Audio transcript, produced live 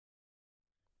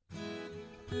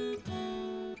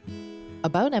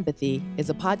About Empathy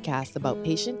is a podcast about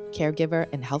patient, caregiver,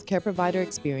 and healthcare provider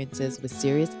experiences with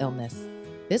serious illness.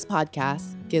 This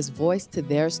podcast gives voice to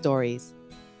their stories.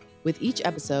 With each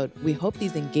episode, we hope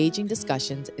these engaging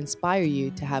discussions inspire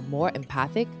you to have more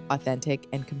empathic, authentic,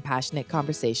 and compassionate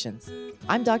conversations.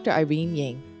 I'm Dr. Irene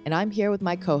Ying, and I'm here with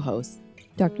my co-hosts,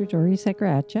 Dr. Dori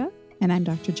Sagracha. And I'm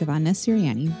Dr. Giovanna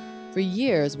Siriani. For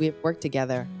years, we have worked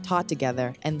together, taught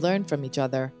together, and learned from each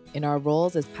other in our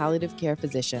roles as palliative care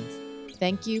physicians.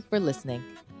 Thank you for listening.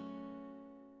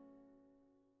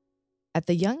 At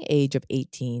the young age of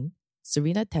 18,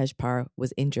 Serena Tejpar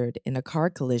was injured in a car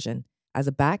collision as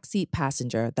a backseat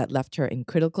passenger that left her in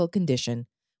critical condition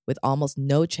with almost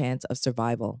no chance of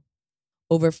survival.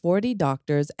 Over 40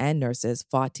 doctors and nurses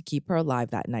fought to keep her alive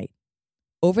that night.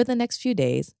 Over the next few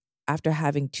days, after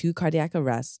having 2 cardiac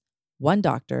arrests, one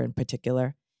doctor in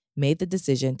particular made the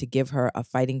decision to give her a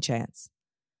fighting chance.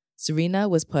 Serena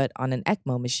was put on an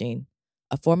ECMO machine,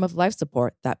 a form of life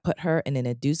support that put her in an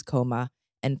induced coma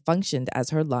and functioned as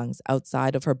her lungs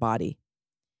outside of her body.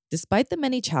 Despite the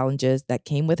many challenges that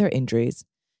came with her injuries,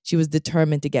 she was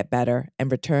determined to get better and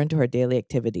return to her daily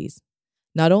activities.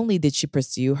 Not only did she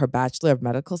pursue her Bachelor of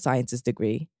Medical Sciences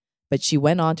degree, but she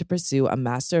went on to pursue a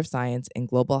Master of Science in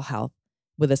Global Health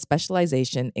with a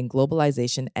specialization in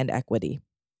globalization and equity.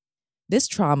 This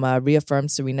trauma reaffirmed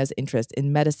Serena's interest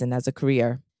in medicine as a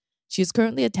career. She is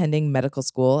currently attending medical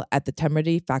school at the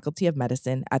Temerity Faculty of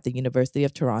Medicine at the University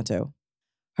of Toronto.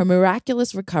 Her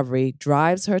miraculous recovery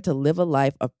drives her to live a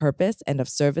life of purpose and of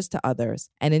service to others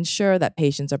and ensure that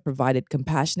patients are provided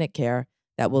compassionate care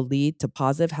that will lead to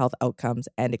positive health outcomes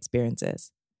and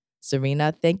experiences.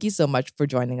 Serena, thank you so much for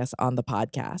joining us on the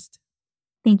podcast.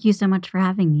 Thank you so much for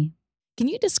having me. Can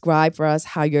you describe for us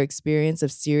how your experience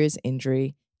of serious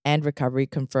injury and recovery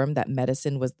confirmed that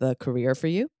medicine was the career for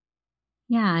you?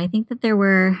 Yeah, I think that there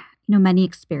were, many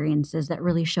experiences that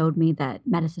really showed me that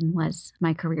medicine was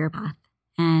my career path.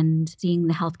 And seeing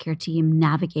the healthcare team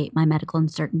navigate my medical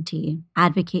uncertainty,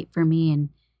 advocate for me,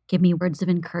 and give me words of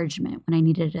encouragement when I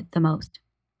needed it the most.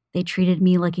 They treated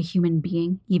me like a human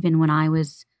being, even when I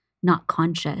was not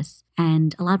conscious,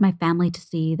 and allowed my family to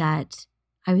see that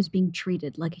I was being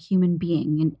treated like a human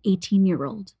being, an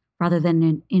 18-year-old, rather than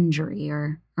an injury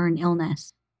or an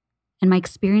illness. And my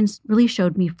experience really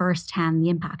showed me firsthand the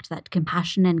impact that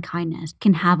compassion and kindness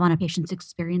can have on a patient's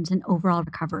experience and overall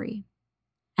recovery,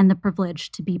 and the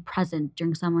privilege to be present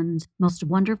during someone's most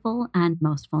wonderful and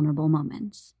most vulnerable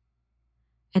moments.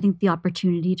 I think the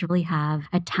opportunity to really have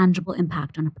a tangible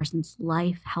impact on a person's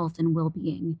life, health, and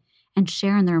well-being, and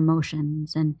share in their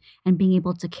emotions and being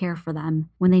able to care for them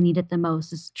when they need it the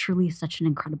most is truly such an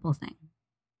incredible thing.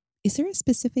 Is there a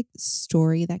specific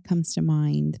story that comes to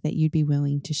mind that you'd be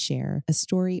willing to share? A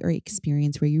story or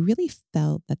experience where you really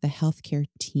felt that the healthcare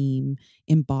team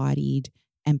embodied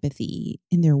empathy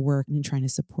in their work and trying to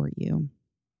support you?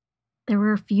 There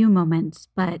were a few moments,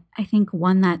 but I think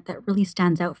one that really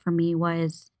stands out for me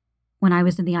was when I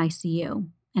was in the ICU.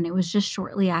 And it was just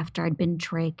shortly after I'd been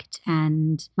trached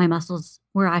and my muscles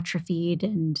were atrophied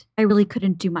and I really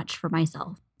couldn't do much for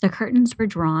myself. The curtains were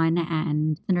drawn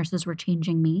and the nurses were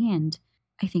changing me, and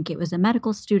I think it was a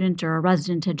medical student or a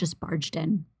resident had just barged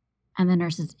in. And the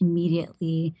nurses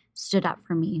immediately stood up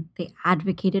for me. They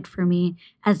advocated for me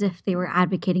as if they were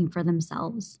advocating for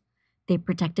themselves. They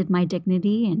protected my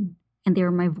dignity and they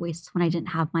were my voice when I didn't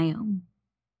have my own.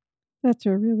 That's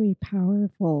a really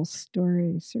powerful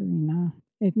story, Serena.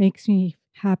 It makes me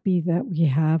happy that we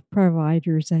have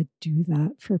providers that do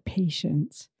that for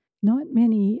patients. Not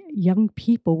many young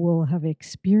people will have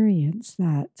experienced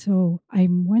that. So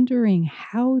I'm wondering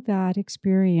how that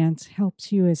experience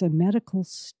helps you as a medical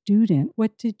student.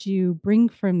 What did you bring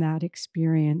from that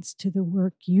experience to the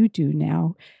work you do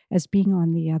now as being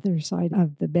on the other side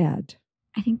of the bed?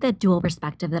 I think the dual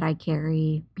perspective that I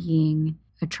carry, being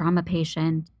a trauma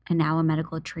patient and now a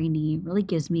medical trainee, really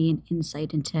gives me an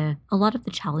insight into a lot of the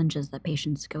challenges that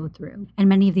patients go through and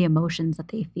many of the emotions that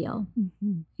they feel.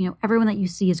 Mm-hmm. Everyone that you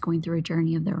see is going through a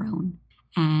journey of their own.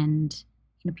 And,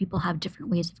 people have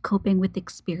different ways of coping with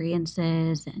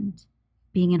experiences, and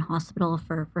being in hospital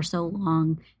for so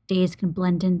long, days can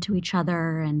blend into each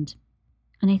other. And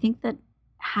I think that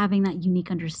having that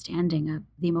unique understanding of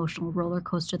the emotional roller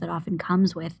coaster that often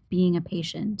comes with being a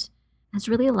patient has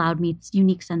really allowed me this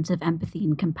unique sense of empathy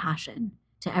and compassion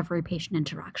to every patient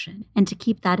interaction. And to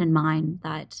keep that in mind,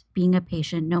 that being a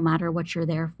patient, no matter what you're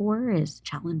there for, is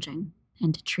challenging.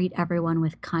 And to treat everyone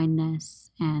with kindness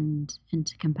and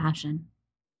compassion.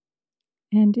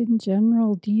 And in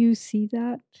general, do you see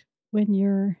that when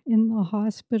you're in the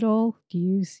hospital? Do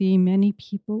you see many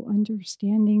people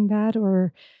understanding that?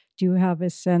 Or do have a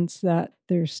sense that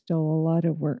there's still a lot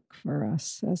of work for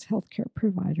us as healthcare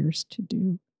providers to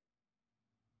do.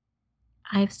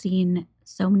 I've seen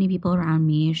so many people around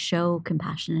me show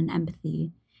compassion and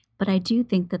empathy, but I do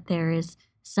think that there is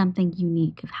something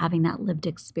unique of having that lived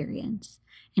experience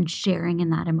and sharing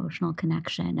in that emotional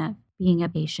connection of being a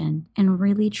patient and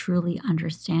really truly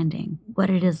understanding what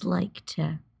it is like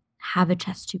to have a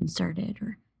chest tube inserted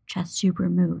or chest tube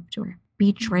removed or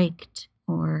be trached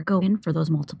or go in for those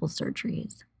multiple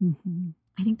surgeries. Mm-hmm.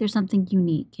 I think there's something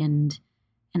unique and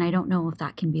I don't know if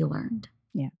that can be learned.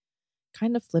 Yeah.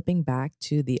 Kind of flipping back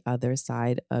to the other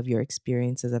side of your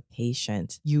experience as a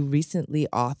patient, you recently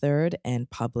authored and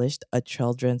published a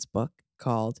children's book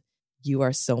called You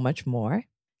Are So Much More.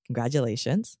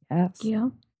 Congratulations. Yes. Thank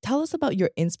you. Tell us about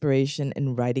your inspiration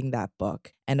in writing that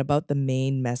book and about the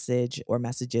main message or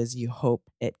messages you hope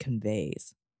it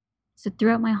conveys. So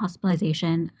throughout my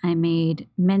hospitalization, I made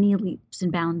many leaps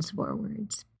and bounds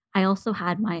forwards. I also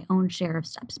had my own share of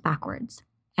steps backwards.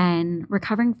 And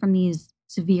recovering from these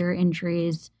severe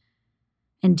injuries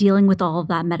and dealing with all of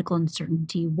that medical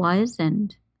uncertainty was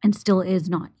and still is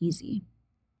not easy.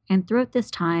 And throughout this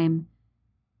time,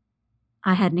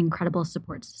 I had an incredible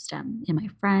support system in my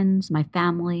friends, my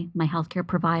family, my healthcare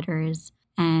providers,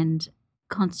 and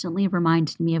constantly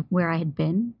reminded me of where I had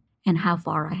been and how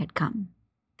far I had come.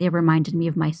 They reminded me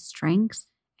of my strengths,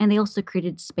 and they also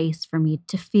created space for me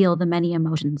to feel the many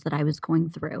emotions that I was going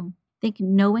through. I think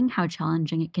knowing how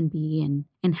challenging it can be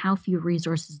and how few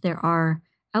resources there are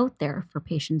out there for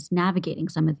patients navigating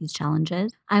some of these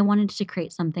challenges, I wanted to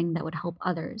create something that would help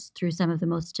others through some of the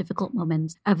most difficult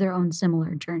moments of their own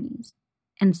similar journeys.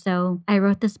 And so I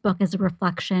wrote this book as a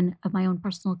reflection of my own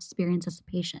personal experience as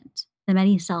a patient, the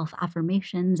many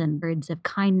self-affirmations and words of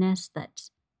kindness that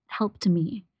helped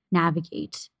me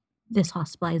navigate this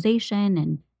hospitalization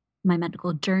and my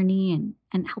medical journey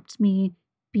and helped me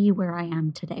be where I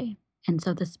am today. And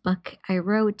so this book I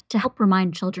wrote to help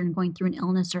remind children going through an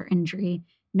illness or injury,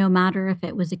 no matter if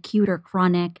it was acute or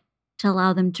chronic, to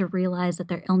allow them to realize that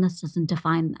their illness doesn't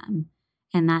define them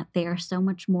and that they are so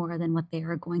much more than what they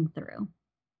are going through.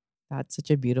 That's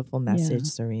such a beautiful message, Yeah.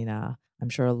 Serena. I'm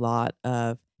sure a lot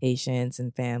of patients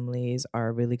and families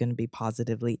are really going to be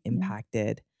positively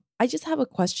impacted. I just have a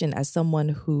question as someone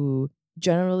who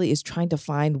generally is trying to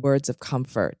find words of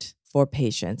comfort for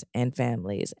patients and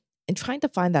families and trying to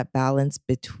find that balance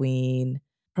between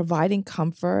providing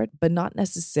comfort, but not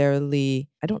necessarily,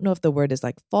 I don't know if the word is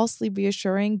like falsely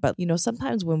reassuring, but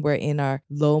sometimes when we're in our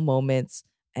low moments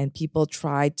and people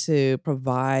try to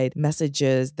provide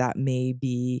messages that may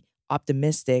be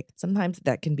optimistic, sometimes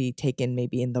that can be taken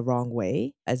maybe in the wrong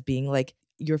way as being like,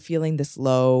 you're feeling this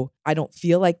low. I don't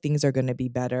feel like things are going to be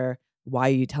better. Why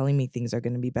are you telling me things are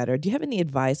going to be better? Do you have any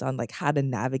advice on like how to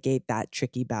navigate that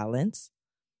tricky balance?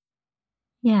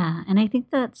 Yeah, and I think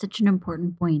that's such an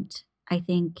important point. I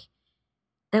think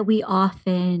that we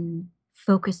often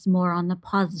focus more on the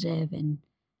positive and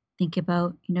think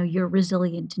about, you're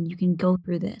resilient and you can go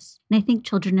through this. And I think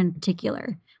children in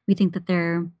particular, we think that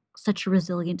they're such a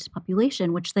resilient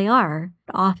population, which they are,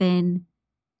 but often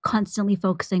constantly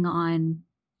focusing on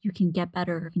you can get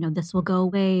better, this will go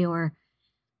away, or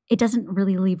it doesn't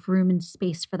really leave room and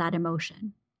space for that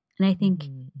emotion. And I think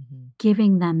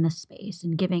giving them the space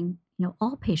and giving,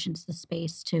 all patients the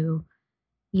space to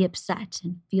be upset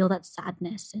and feel that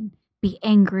sadness and be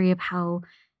angry of how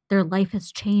their life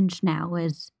has changed now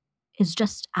is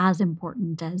just as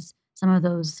important as some of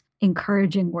those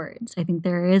encouraging words. I think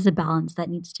there is a balance that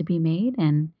needs to be made,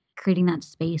 and creating that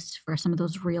space for some of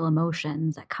those real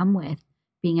emotions that come with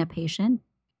being a patient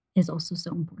is also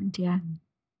so important. Yeah.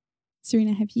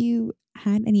 Serena, have you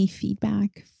had any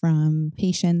feedback from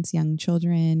patients, young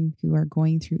children who are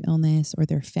going through illness or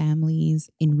their families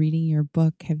in reading your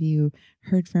book? Have you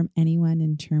heard from anyone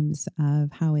in terms of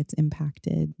how it's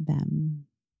impacted them?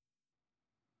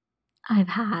 I've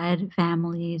had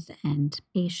families and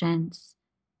patients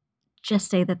just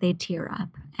say that they tear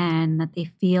up and that they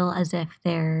feel as if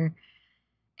their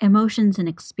emotions and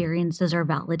experiences are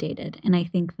validated. And I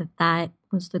think that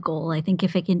was the goal. I think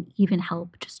if it can even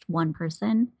help just one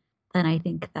person, then I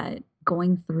think that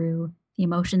going through the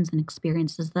emotions and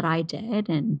experiences that I did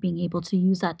and being able to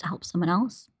use that to help someone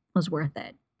else was worth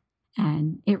it.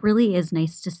 And it really is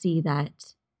nice to see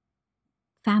that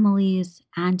families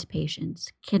and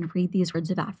patients can read these words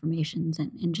of affirmations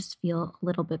and just feel a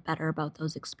little bit better about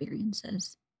those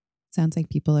experiences. Sounds like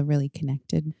people have really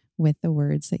connected with the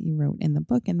words that you wrote in the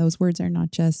book. And those words are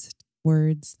not just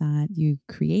words that you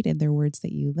created, they're words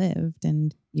that you lived,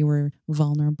 and you were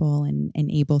vulnerable and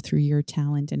able through your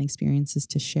talent and experiences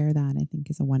to share that, I think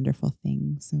is a wonderful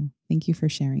thing. So thank you for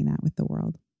sharing that with the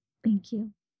world. Thank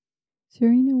you.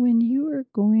 Serena, when you were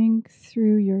going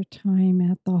through your time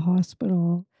at the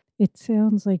hospital, it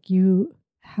sounds like you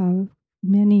have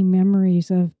many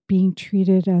memories of being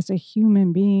treated as a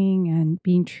human being and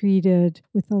being treated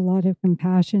with a lot of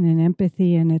compassion and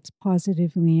empathy, and it's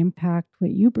positively impact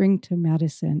what you bring to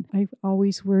medicine. I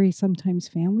always worry sometimes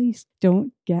families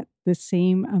don't get the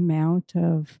same amount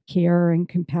of care and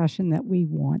compassion that we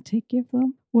want to give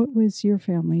them. What was your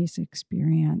family's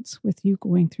experience with you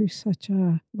going through such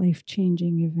a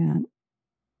life-changing event?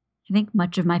 I think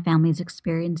much of my family's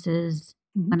experiences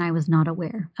when I was not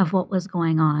aware of what was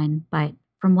going on, but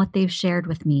from what they've shared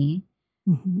with me,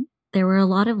 Mm-hmm. there were a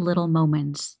lot of little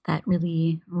moments that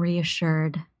really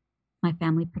reassured my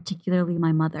family, particularly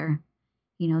my mother,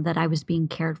 that I was being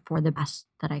cared for the best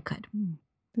that I could.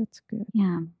 That's good.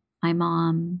 Yeah. My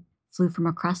mom flew from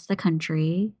across the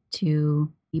country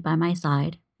to be by my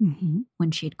side. Mm-hmm.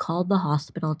 When she had called the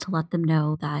hospital to let them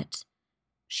know that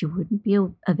she wouldn't be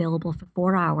available for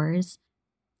 4 hours,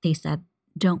 they said,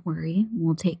 "Don't worry,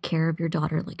 we'll take care of your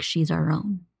daughter like she's our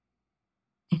own."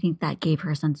 I think that gave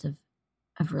her a sense of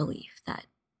relief that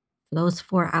for those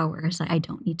 4 hours, I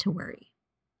don't need to worry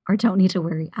or don't need to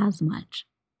worry as much.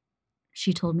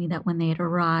 She told me that when they had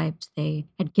arrived, they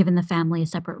had given the family a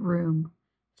separate room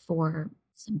for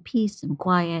some peace, some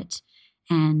quiet,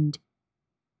 and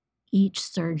each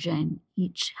surgeon,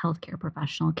 each healthcare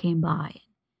professional came by,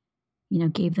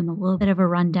 gave them a little bit of a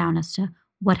rundown as to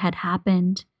what had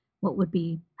happened, what would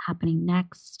be happening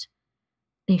next.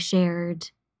 They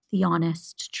shared the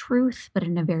honest truth, but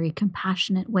in a very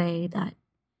compassionate way that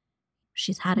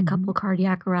she's had a couple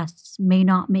cardiac arrests, may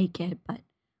not make it, but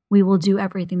we will do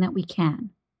everything that we can.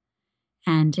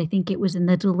 And I think it was in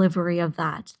the delivery of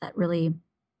that really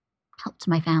helped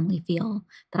my family feel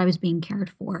that I was being cared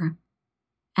for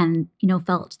and,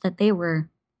 felt that they were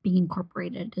being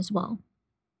incorporated as well.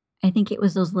 I think it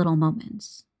was those little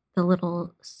moments, the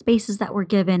little spaces that were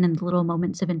given and the little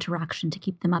moments of interaction to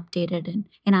keep them updated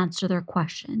and answer their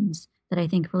questions that I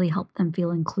think really helped them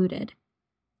feel included,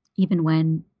 even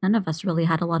when none of us really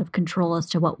had a lot of control as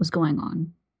to what was going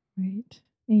on. Right.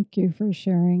 Thank you for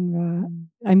sharing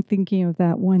that. I'm thinking of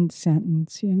that one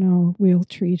sentence, we'll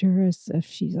treat her as if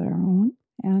she's our own.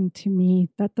 And to me,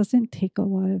 that doesn't take a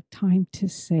lot of time to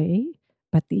say,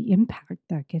 but the impact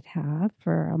that could have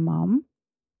for a mom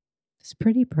is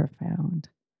pretty profound.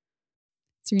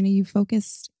 Serena, you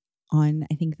focused on,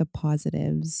 I think, the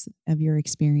positives of your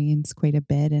experience quite a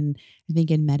bit. And I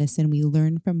think in medicine, we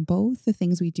learn from both the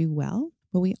things we do well,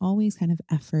 but we always kind of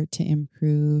effort to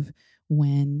improve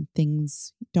when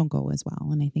things don't go as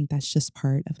well. And I think that's just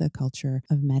part of the culture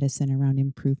of medicine around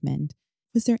improvement.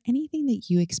 Was there anything that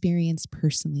you experienced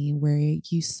personally where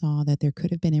you saw that there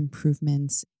could have been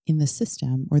improvements in the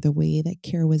system or the way that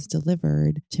care was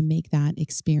delivered to make that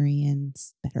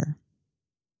experience better?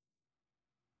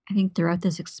 I think throughout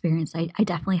this experience, I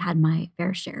definitely had my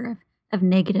fair share of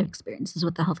negative experiences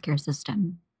with the healthcare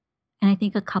system. And I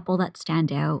think a couple that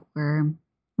stand out were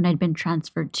when I'd been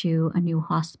transferred to a new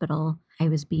hospital, I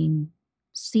was being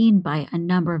seen by a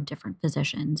number of different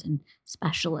physicians and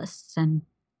specialists. And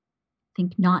I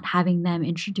think not having them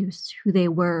introduce who they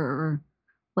were or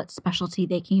what specialty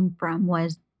they came from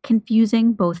was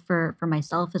confusing both for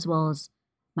myself as well as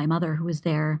my mother, who was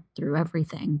there through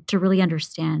everything, to really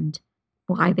understand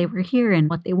why they were here and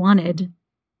what they wanted.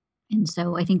 And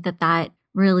so I think that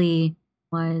really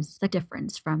was the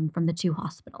difference from the two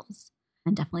hospitals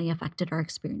and definitely affected our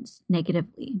experience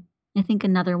negatively. I think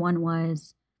another one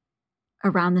was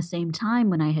around the same time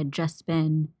when I had just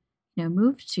been,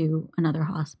 moved to another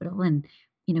hospital and,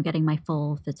 getting my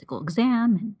full physical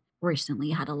exam and recently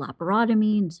had a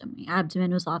laparotomy. And so my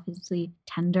abdomen was obviously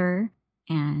tender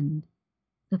and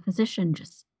the physician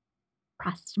just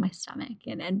pressed my stomach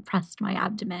and pressed my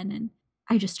abdomen. And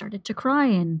I just started to cry.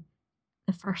 And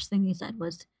the first thing he said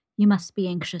was, "You must be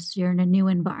anxious. You're in a new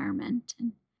environment."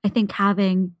 And I think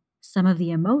having some of the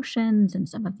emotions and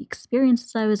some of the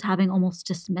experiences I was having almost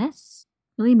dismissed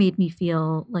really made me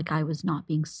feel like I was not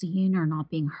being seen or not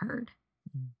being heard.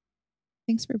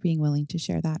 Thanks for being willing to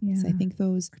share that. Because I think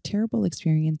those are terrible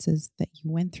experiences that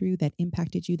you went through that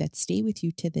impacted you, that stay with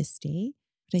you to this day.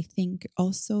 But I think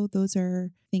also those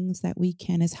are things that we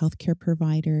can, as healthcare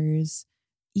providers,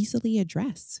 easily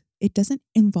address. It doesn't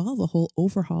involve a whole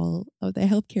overhaul of the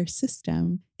healthcare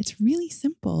system. It's really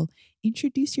simple.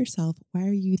 Introduce yourself. Why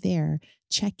are you there?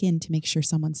 Check in to make sure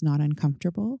someone's not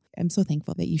uncomfortable. I'm so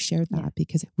thankful that you shared that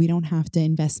because we don't have to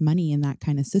invest money in that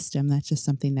kind of system. That's just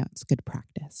something that's good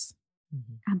practice.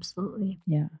 Mm-hmm. Absolutely.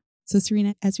 Yeah. So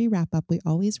Serena, as we wrap up, we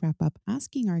always wrap up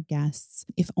asking our guests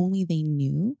if only they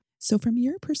knew So from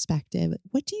your perspective,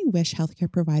 what do you wish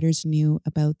healthcare providers knew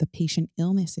about the patient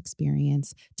illness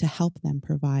experience to help them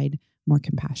provide more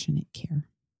compassionate care?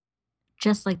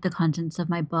 Just like the contents of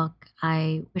my book,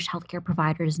 I wish healthcare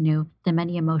providers knew the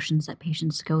many emotions that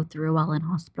patients go through while in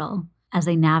hospital as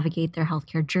they navigate their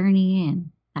healthcare journey and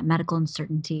that medical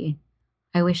uncertainty.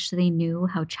 I wish they knew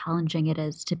how challenging it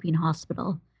is to be in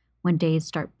hospital when days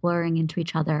start blurring into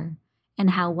each other, and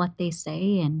how what they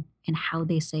say and how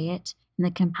they say it and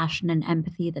the compassion and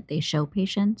empathy that they show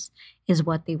patients is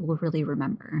what they will really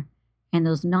remember. And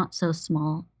those not so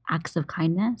small acts of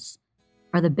kindness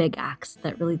are the big acts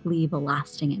that really leave a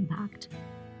lasting impact.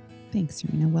 Thanks,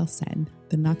 Serena. Well said.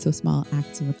 The not so small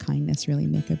acts of kindness really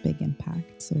make a big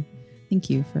impact. So thank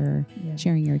you for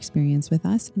sharing your experience with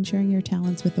us and sharing your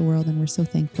talents with the world. And we're so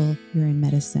thankful you're in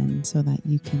medicine so that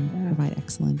you can provide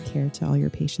excellent care to all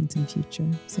your patients in future.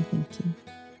 So thank you.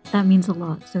 That means a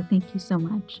lot. So thank you so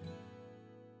much.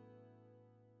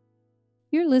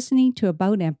 You're listening to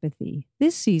About Empathy.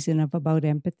 This season of About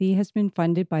Empathy has been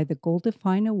funded by the Gold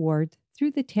Define Award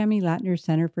through the Tammy Latner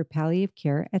Center for Palliative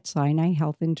Care at Sinai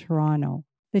Health in Toronto.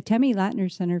 The Tammy Latner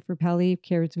Center for Palliative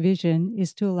Care's vision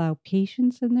is to allow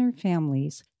patients and their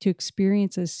families to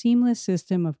experience a seamless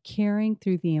system of caring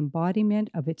through the embodiment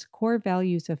of its core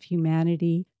values of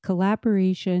humanity,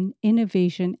 collaboration,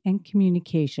 innovation, and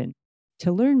communication.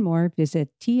 To learn more, visit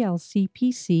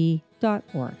tlcpc.org.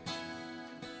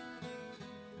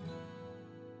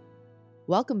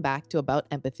 Welcome back to About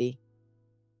Empathy.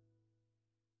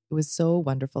 It was so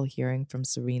wonderful hearing from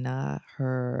Serena,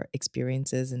 her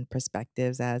experiences and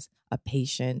perspectives as a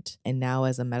patient and now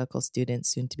as a medical student,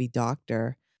 soon to be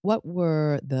doctor. What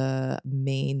were the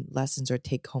main lessons or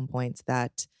take-home points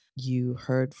that you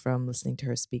heard from listening to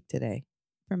her speak today?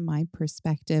 From my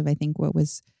perspective, I think what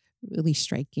was really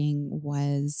striking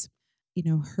was,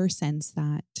 her sense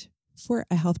that for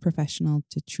a health professional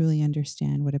to truly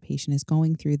understand what a patient is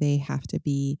going through, they have to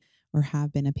be or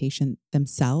have been a patient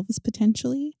themselves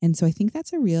potentially. And so I think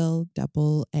that's a real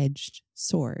double-edged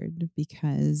sword,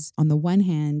 because on the one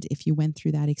hand, if you went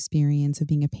through that experience of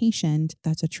being a patient,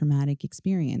 that's a traumatic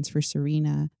experience. For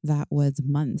Serena, that was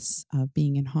months of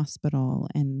being in hospital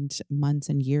and months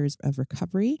and years of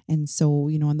recovery. And so,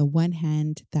 on the one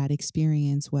hand, that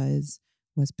experience was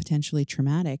potentially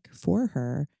traumatic for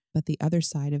her. But the other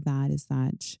side of that is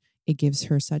that it gives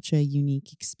her such a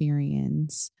unique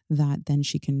experience that then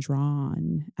she can draw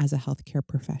on as a healthcare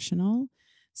professional.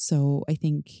 So I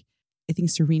think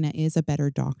Serena is a better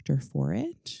doctor for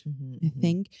it, I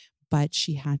think, but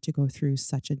she had to go through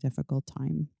such a difficult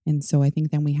time. And so I think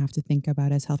then we have to think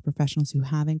about, as health professionals who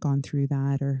haven't gone through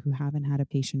that or who haven't had a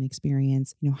patient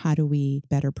experience, how do we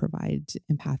better provide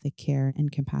empathic care and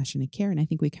compassionate care? And I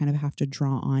think we kind of have to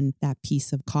draw on that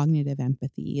piece of cognitive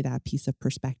empathy, that piece of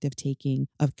perspective taking,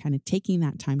 of kind of taking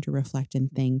that time to reflect and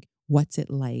think, what's it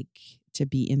like to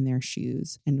be in their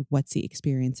shoes and what's the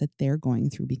experience that they're going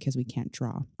through, because we can't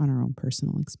draw on our own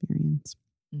personal experience.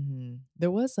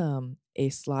 There was a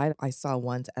slide I saw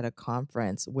once at a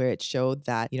conference where it showed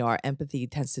that, our empathy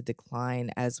tends to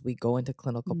decline as we go into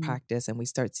clinical practice and we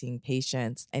start seeing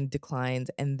patients, and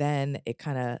declines, and then it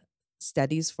kind of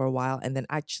steadies for a while. And then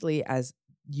actually, as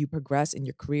you progress in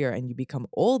your career and you become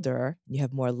older, you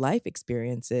have more life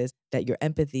experiences, that your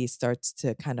empathy starts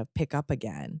to kind of pick up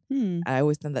again. I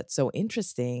always found that so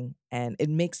interesting, and it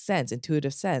makes sense,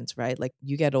 intuitive sense, right? Like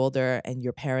you get older and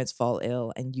your parents fall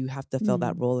ill and you have to fill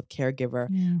that role of caregiver,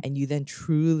 and you then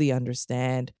truly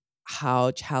understand how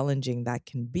challenging that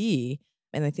can be.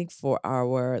 And I think for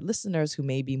our listeners who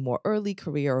may be more early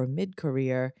career or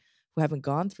mid-career, who haven't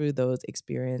gone through those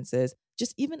experiences,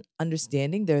 just even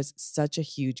understanding there's such a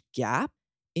huge gap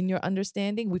in your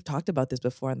understanding. We've talked about this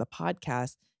before on the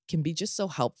podcast, can be just so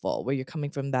helpful, where you're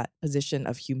coming from that position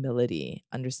of humility,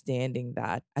 understanding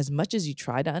that as much as you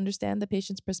try to understand the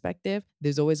patient's perspective,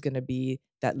 there's always going to be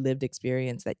that lived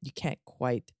experience that you can't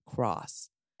quite cross.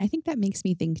 I think that makes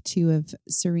me think too of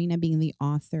Serena being the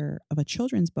author of a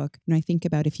children's book. I think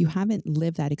about, if you haven't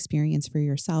lived that experience for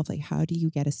yourself, like how do you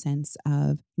get a sense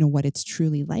of, what it's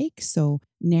truly like? So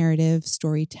narrative,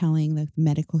 storytelling, the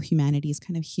medical humanities,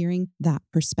 kind of hearing that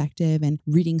perspective and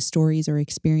reading stories or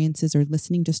experiences or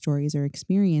listening to stories or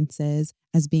experiences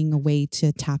as being a way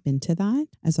to tap into that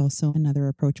as also another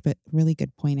approach. But really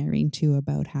good point, Irene, too,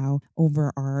 about how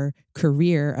over our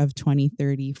career of 20,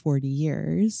 30, 40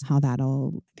 years, how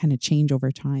that'll kind of change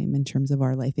over time in terms of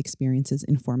our life experiences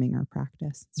informing our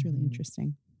practice. It's really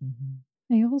interesting.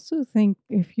 I also think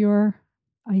if you're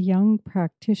a young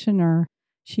practitioner,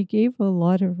 She gave a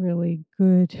lot of really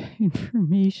good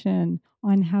information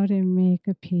on how to make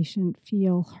a patient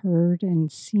feel heard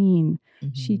and seen.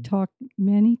 She Mhm. talked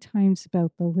many times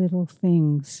about the little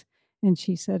things, and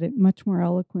she said it much more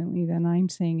eloquently than I'm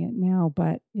saying it now,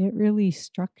 but it really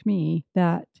struck me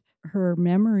that her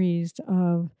memories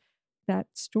of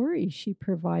that story she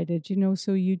provided,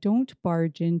 so you don't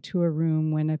barge into a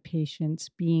room when a patient's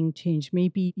being changed.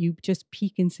 Maybe you just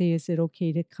peek and say, is it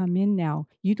okay to come in now?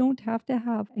 You don't have to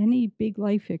have any big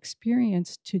life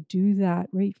experience to do that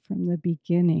right from the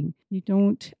beginning. You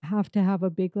don't have to have a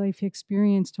big life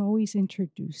experience to always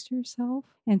introduce yourself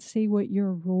and say what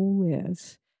your role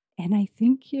is. And I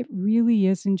think it really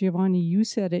is. And Giovanni, you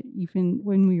said it even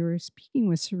when we were speaking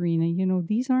with Serena,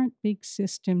 these aren't big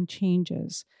system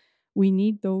changes. We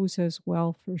need those as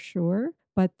well for sure.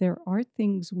 But there are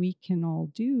things we can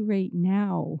all do right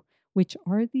now, which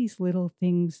are these little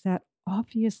things that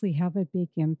obviously have a big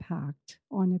impact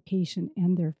on a patient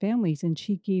and their families. And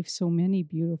she gave so many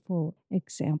beautiful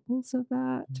examples of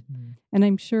that. Mhm. And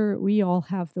I'm sure we all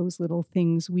have those little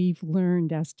things we've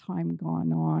learned as time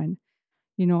gone on.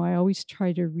 I always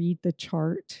try to read the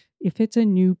chart. If it's a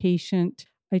new patient,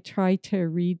 I try to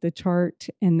read the chart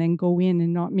and then go in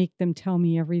and not make them tell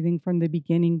me everything from the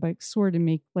beginning, but sort of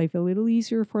make life a little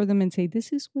easier for them and say,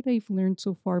 this is what I've learned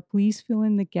so far. Please fill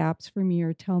in the gaps for me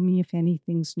or tell me if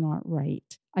anything's not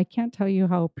right. I can't tell you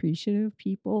how appreciative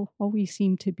people always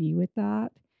seem to be with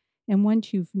that. And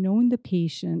once you've known the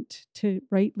patient, to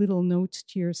write little notes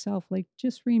to yourself, like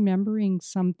just remembering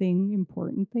something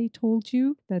important they told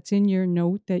you that's in your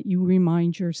note that you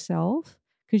remind yourself,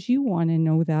 because you want to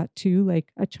know that too,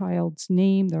 like a child's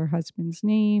name, their husband's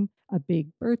name, a big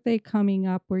birthday coming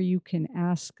up where you can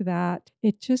ask that.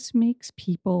 It just makes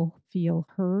people feel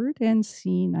heard and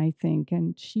seen, I think.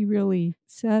 And she really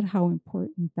said how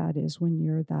important that is when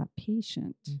you're that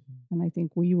patient. Mhm. And I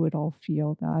think we would all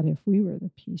feel that if we were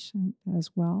the patient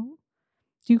as well.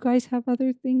 Do you guys have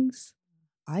other things?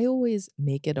 I always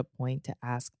make it a point to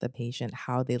ask the patient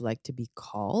how they like to be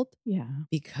called, Yeah.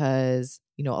 because,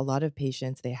 a lot of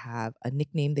patients, they have a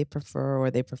nickname they prefer, or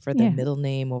they prefer their Yeah. middle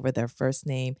name over their first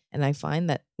name. And I find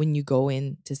that when you go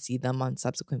in to see them on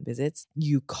subsequent visits,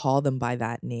 you call them by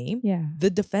that name. Yeah. The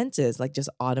defenses just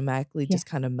automatically Yeah. just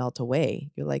kind of melt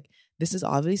away. You're like, this is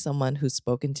obviously someone who's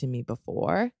spoken to me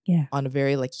before Yeah. on a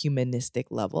very humanistic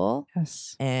level.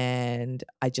 Yes. And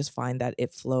I just find that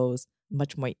it flows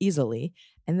much more easily.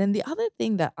 And then the other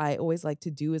thing that I always like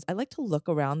to do is I like to look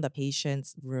around the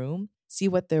patient's room, see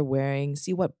what they're wearing,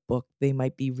 see what book they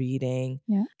might be reading,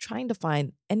 Yeah. trying to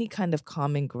find any kind of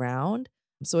common ground.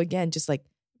 So again, just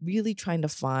really trying to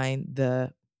find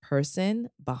the person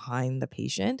behind the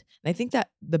patient. And I think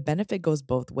that the benefit goes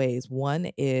both ways.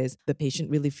 One is the patient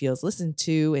really feels listened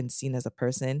to and seen as a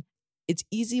person. It's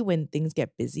easy when things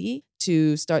get busy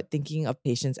to start thinking of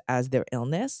patients as their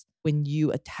illness. When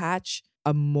you attach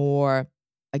a more,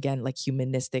 again,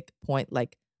 humanistic point,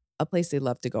 like a place they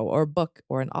love to go, or a book,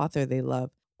 or an author they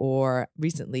love, or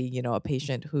recently, a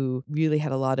patient who really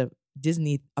had a lot of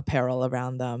Disney apparel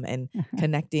around them, and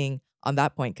connecting on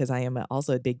that point, because I am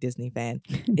also a big Disney fan,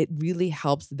 it really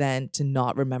helps then to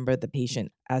not remember the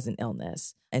patient as an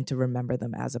illness and to remember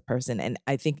them as a person. And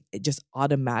I think it just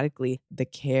automatically the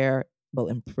care will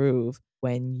improve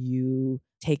when you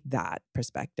take that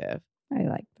perspective. I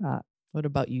like that. What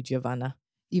about you, Giovanna?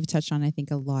 You've touched on, I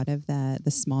think, a lot of the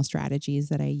small strategies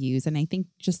that I use. And I think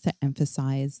just to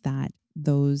emphasize that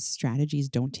those strategies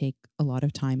don't take a lot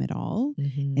of time at all,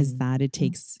 is that it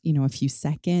takes, a few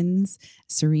seconds.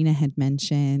 Serena had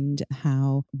mentioned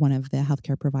how one of the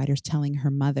healthcare providers telling her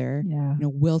mother,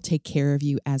 we'll take care of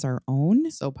you as our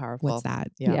own. So powerful. What's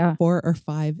that? Yeah. 4 or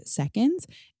 5 seconds.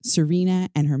 Serena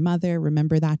and her mother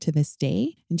remember that to this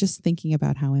day, and just thinking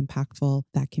about how impactful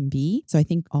that can be. So I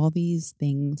think all these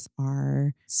things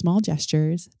are small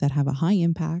gestures that have a high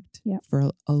impact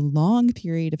for a long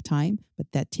period of time,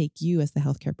 but that take you as the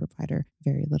healthcare provider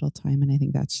very little time. And I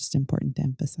think that's just important to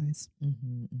emphasize.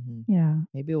 Yeah.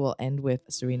 Maybe we'll end with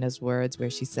Serena's words where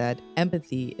she said,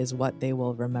 empathy is what they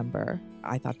will remember.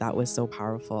 I thought that was so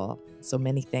powerful. So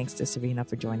many thanks to Serena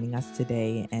for joining us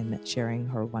today and sharing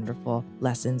her wonderful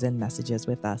lessons and messages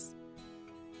with us.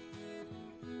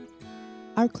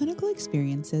 Our clinical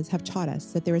experiences have taught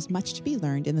us that there is much to be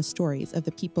learned in the stories of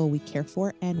the people we care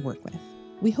for and work with.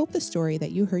 We hope the story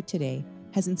that you heard today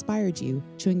has inspired you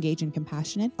to engage in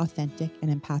compassionate, authentic, and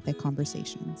empathic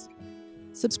conversations.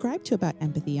 Subscribe to About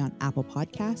Empathy on Apple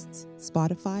Podcasts,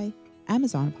 Spotify,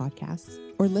 Amazon Podcasts,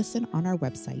 or listen on our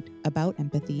website,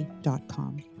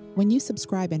 aboutempathy.com. When you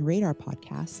subscribe and rate our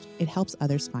podcast, it helps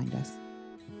others find us.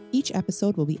 Each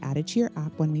episode will be added to your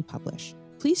app when we publish.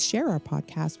 Please share our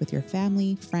podcast with your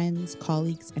family, friends,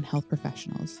 colleagues, and health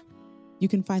professionals. You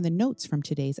can find the notes from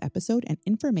today's episode and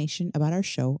information about our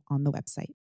show on the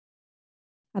website.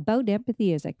 About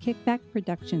Empathy is a Kickback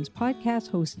Productions podcast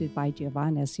hosted by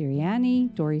Giovanna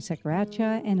Siriani, Dori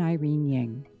Sakaracha, and Irene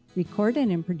Ying. Recorded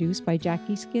and produced by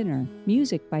Jackie Skinner.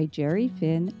 Music by Jerry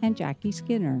Finn and Jackie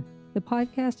Skinner. The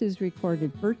podcast is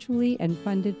recorded virtually and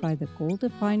funded by the Gold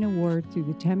Define Award through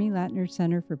the Tammy Latner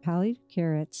Center for Palliative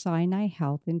Care at Sinai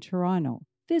Health in Toronto.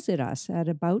 Visit us at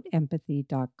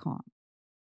aboutempathy.com.